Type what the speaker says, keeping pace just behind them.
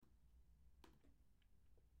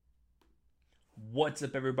What's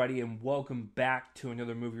up, everybody, and welcome back to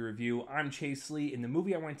another movie review. I'm Chase Lee, and the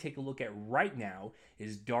movie I want to take a look at right now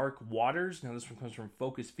is Dark Waters. Now, this one comes from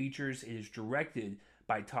Focus Features. It is directed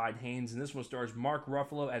by Todd Haynes, and this one stars Mark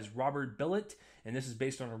Ruffalo as Robert Billet, and this is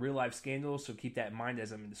based on a real-life scandal, so keep that in mind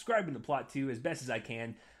as I'm describing the plot to you as best as I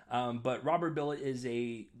can. But Robert Billet is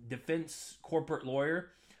a defense corporate lawyer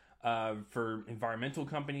for environmental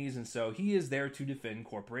companies, and so he is there to defend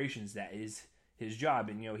corporations. That is his job.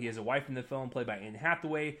 And he has a wife in the film played by Anne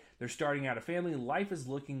Hathaway. They're starting out a family. Life is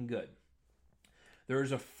looking good.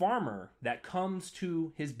 There's a farmer that comes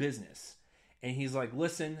to his business and he's like,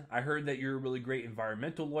 listen, I heard that you're a really great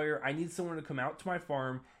environmental lawyer. I need someone to come out to my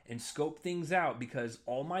farm and scope things out because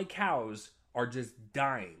all my cows are just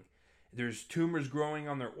dying. There's tumors growing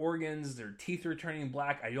on their organs. Their teeth are turning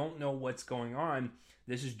black. I don't know what's going on.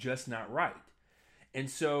 This is just not right. And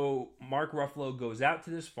so Mark Ruffalo goes out to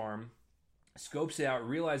this farm, scopes it out,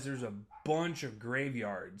 realizes there's a bunch of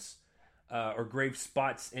graveyards or grave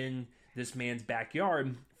spots in this man's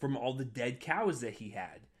backyard from all the dead cows that he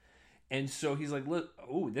had. And so he's like, look,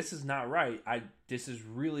 this is not right. This is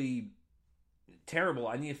really terrible.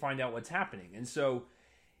 I need to find out what's happening. And so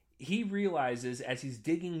he realizes as he's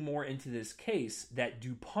digging more into this case that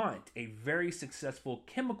DuPont, a very successful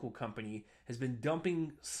chemical company, has been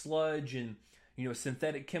dumping sludge and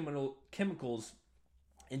synthetic chemicals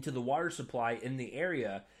into the water supply in the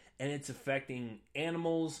area, and it's affecting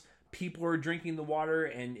animals. People are drinking the water,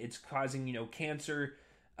 and it's causing cancer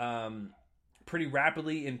pretty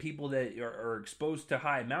rapidly in people that are exposed to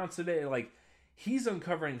high amounts of it. Like, he's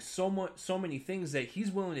uncovering so many things that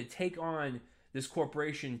he's willing to take on this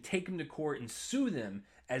corporation, take them to court, and sue them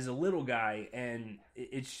as a little guy. And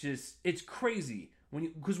it's crazy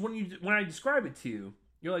when I describe it to you,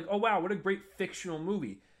 you're like, oh wow, what a great fictional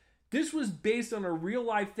movie. This was based on a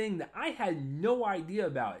real-life thing that I had no idea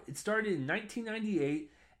about. It started in 1998,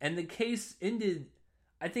 and the case ended,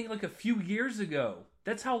 I think, like a few years ago.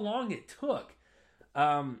 That's how long it took.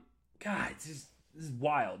 This is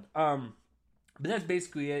wild. But that's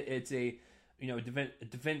basically it. It's a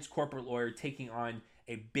defense corporate lawyer taking on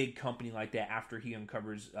a big company like that after he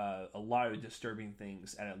uncovers a lot of disturbing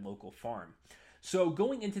things at a local farm. So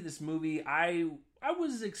going into this movie, I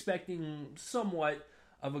was expecting somewhat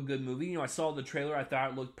of a good movie. I saw the trailer. I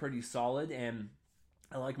thought it looked pretty solid, and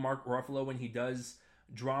I like Mark Ruffalo when he does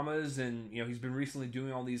dramas, and he's been recently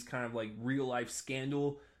doing all these kind of like real life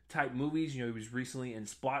scandal type movies. He was recently in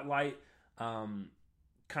Spotlight, kind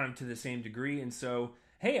of to the same degree. And so,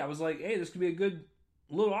 I was like, this could be a good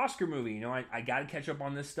little Oscar movie. I got to catch up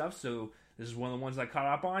on this stuff, so this is one of the ones I caught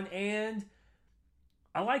up on, and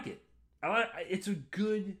I like it. It's a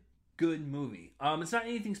good movie. It's not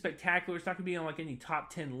anything spectacular. It's not going to be on like any top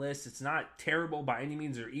 10 lists. It's not terrible by any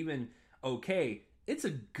means or even okay. It's a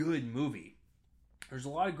good movie. There's a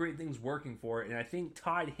lot of great things working for it, and I think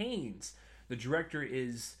Todd Haynes, the director,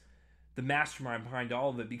 is the mastermind behind all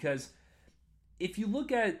of it, because if you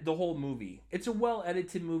look at the whole movie, it's a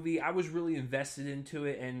well-edited movie. I was really invested into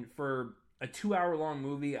it, and for a 2-hour-long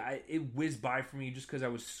movie, it whizzed by for me just because I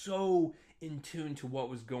was so in tune to what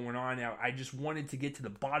was going on. I just wanted to get to the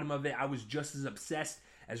bottom of it. I was just as obsessed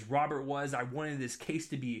as Robert was. I wanted this case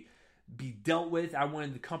to be dealt with. I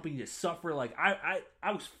wanted the company to suffer. Like, I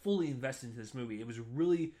was fully invested into this movie. It was a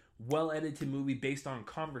really well edited movie based on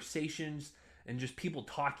conversations and just people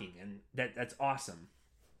talking, and that's awesome.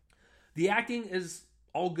 The acting is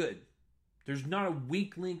all good. There's not a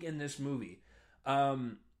weak link in this movie.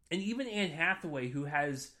 And even Anne Hathaway, who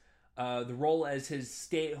has the role as his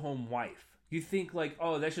stay-at-home wife, you think like,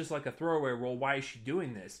 oh, that's just like a throwaway role. Why is she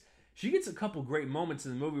doing this? She gets a couple great moments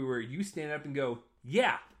in the movie where you stand up and go,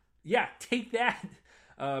 yeah, take that.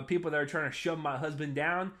 People that are trying to shove my husband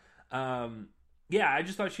down. I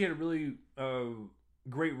just thought she had a really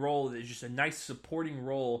great role. It's just a nice supporting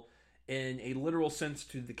role in a literal sense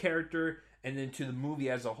to the character and then to the movie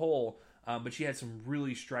as a whole. But she had some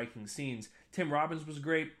really striking scenes. Tim Robbins was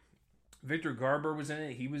great. Victor Garber was in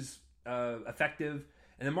it. He was effective.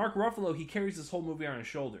 And then Mark Ruffalo, he carries this whole movie on his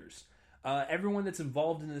shoulders. Everyone that's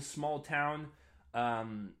involved in this small town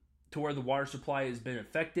to where the water supply has been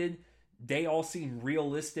affected, they all seem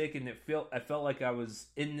realistic, and I felt like I was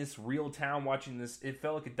in this real town watching this. It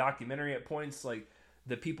felt like a documentary at points. Like,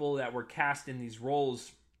 the people that were cast in these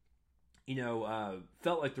roles,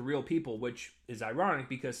 felt like the real people, which is ironic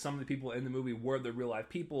because some of the people in the movie were the real life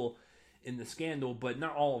people in the scandal, but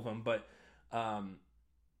not all of them. But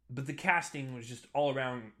the casting was just all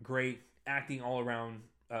around great, acting all around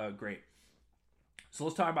great. So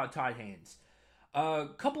let's talk about Todd Haynes. A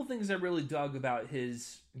couple things I really dug about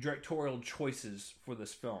his directorial choices for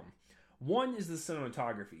this film. One is the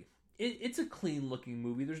cinematography. it's a clean looking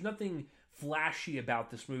movie. There's nothing flashy about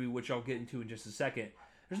this movie, which I'll get into in just a second.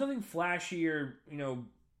 There's nothing flashy or,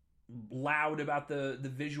 loud about the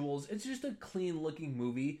visuals. It's just a clean looking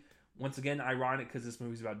movie. Once again, ironic because this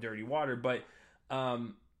movie's about dirty water, but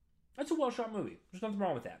that's a well shot movie. There's nothing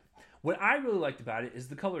wrong with that. What I really liked about it is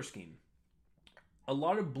the color scheme. A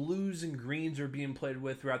lot of blues and greens are being played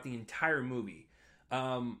with throughout the entire movie,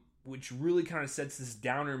 which really kind of sets this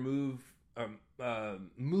downer mood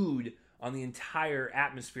on the entire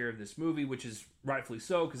atmosphere of this movie, which is rightfully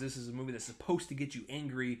so, because this is a movie that's supposed to get you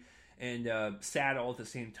angry and sad all at the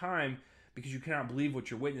same time, because you cannot believe what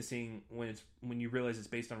you're witnessing when you realize it's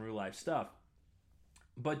based on real life stuff.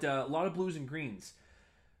 But a lot of blues and greens.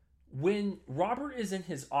 When Robert is in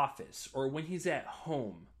his office or when he's at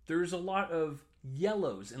home, there's a lot of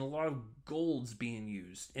yellows and a lot of golds being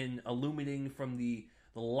used in illuminating from the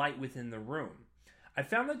light within the room. I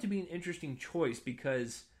found that to be an interesting choice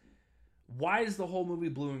because why is the whole movie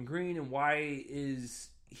blue and green, and why is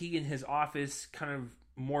he in his office kind of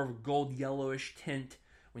more of a gold yellowish tint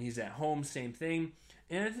when he's at home? Same thing.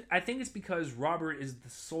 And I think it's because Robert is the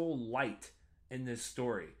sole light in this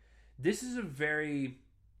story. This is a very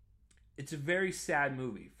sad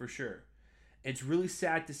movie for sure. It's really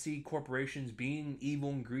sad to see corporations being evil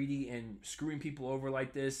and greedy and screwing people over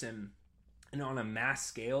like this and on a mass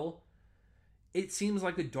scale. It seems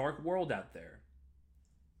like a dark world out there.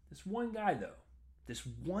 This one guy, though, is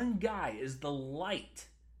the light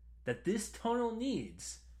that this tunnel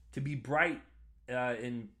needs to be bright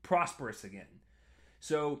and prosperous again.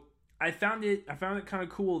 So I found it kind of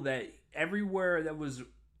cool that everywhere that was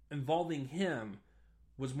involving him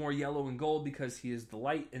was more yellow and gold, because he is the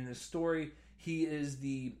light in this story. He is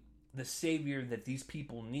the savior that these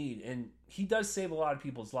people need, and he does save a lot of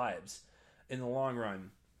people's lives in the long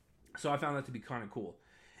run. So I found that to be kind of cool.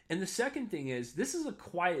 And the second thing is, this is a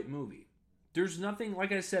quiet movie. There's nothing,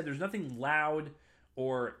 like I said, there's nothing loud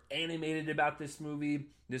or animated about this movie.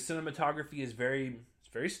 The cinematography is very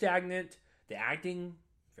stagnant. The acting,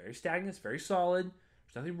 very stagnant. It's very solid.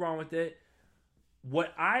 There's nothing wrong with it.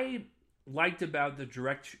 What I liked about the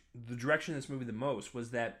direction of this movie the most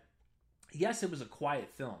was that, yes, it was a quiet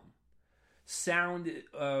film. Sound,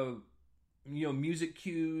 music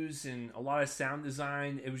cues and a lot of sound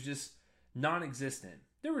design, it was just non-existent.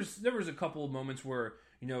 There was a couple of moments where,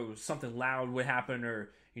 something loud would happen,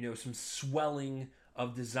 or, some swelling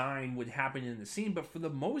of design would happen in the scene, but for the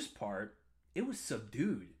most part, it was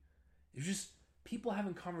subdued. It was just people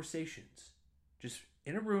having conversations, just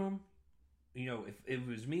in a room. If it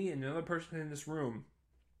was me and another person in this room,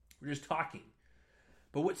 we're just talking.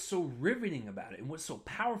 But what's so riveting about it and what's so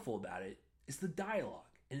powerful about it is the dialogue,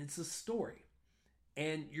 and it's the story.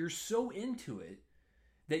 And you're so into it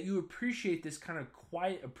that you appreciate this kind of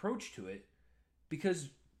quiet approach to it, because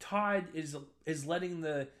Todd is letting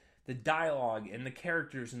the dialogue and the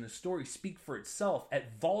characters and the story speak for itself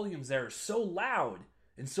at volumes that are so loud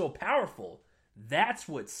and so powerful. That's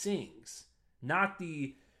what sings, not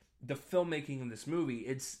the filmmaking of this movie.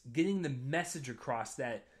 It's getting the message across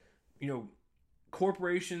that,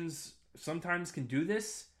 corporations sometimes can do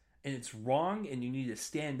this, and it's wrong, and you need to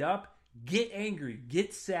stand up, get angry,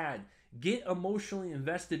 get sad, get emotionally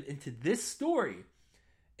invested into this story,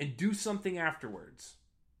 and do something afterwards.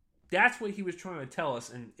 That's what he was trying to tell us,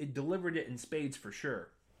 and it delivered it in spades for sure.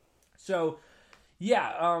 So,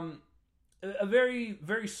 yeah, a very,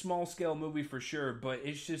 very small scale movie for sure, but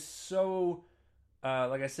it's just so,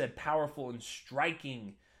 like I said, powerful and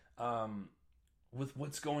striking with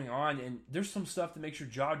what's going on. And there's some stuff that makes your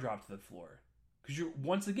jaw drop to the floor, because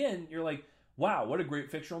you're like, wow, what a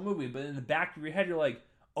great fictional movie. But in the back of your head, you're like,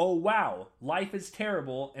 oh wow, life is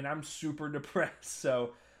terrible, and I'm super depressed.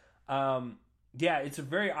 So, yeah, it's a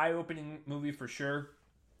very eye-opening movie for sure.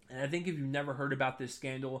 And I think if you've never heard about this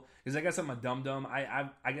scandal, because I guess I'm a dum-dum,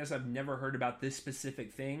 I guess I've never heard about this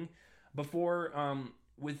specific thing before,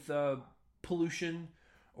 with pollution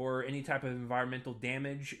or any type of environmental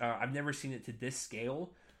damage. I've never seen it to this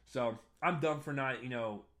scale. So I'm dumb for not,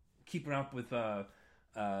 keeping up with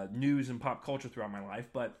news and pop culture throughout my life,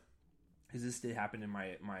 but because this did happen in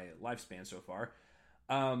my lifespan so far.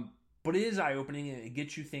 But it is eye-opening, and it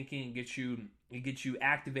gets you thinking, it gets you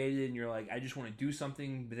activated, and you're like, I just want to do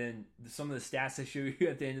something. But then some of the stats they show you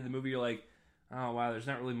at the end of the movie, you're like, oh wow, there's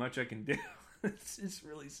not really much I can do. It's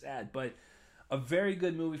really sad, but a very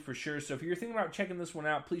good movie for sure. So if you're thinking about checking this one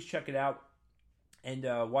out, please check it out and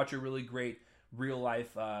watch a really great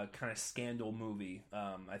real-life kind of scandal movie.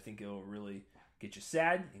 I think it'll really get you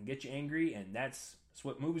sad and get you angry, and that's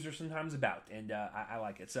what movies are sometimes about, and I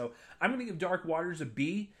like it. So I'm going to give Dark Waters a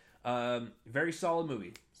B. Very solid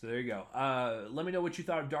movie. So there you go. Let me know what you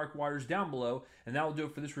thought of Dark Waters down below, and that will do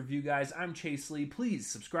it for this review, guys. I'm Chase Lee. Please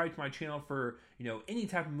subscribe to my channel for any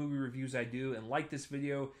type of movie reviews I do, and like this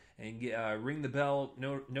video and ring the bell.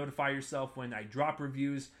 Notify yourself when I drop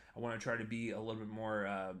reviews. I want to try to be a little bit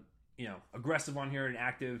more aggressive on here and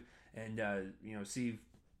active, and see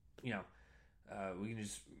we can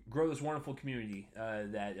just grow this wonderful community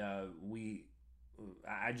that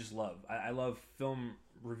I just love. I love film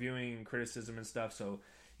reviewing and criticism and stuff. So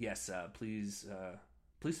yes, please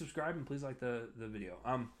subscribe and please like the video.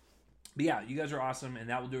 But yeah, you guys are awesome, and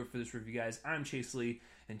that will do it for this review, guys. I'm Chase Lee,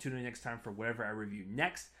 and tune in next time for whatever I review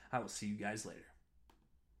next. I will see you guys later.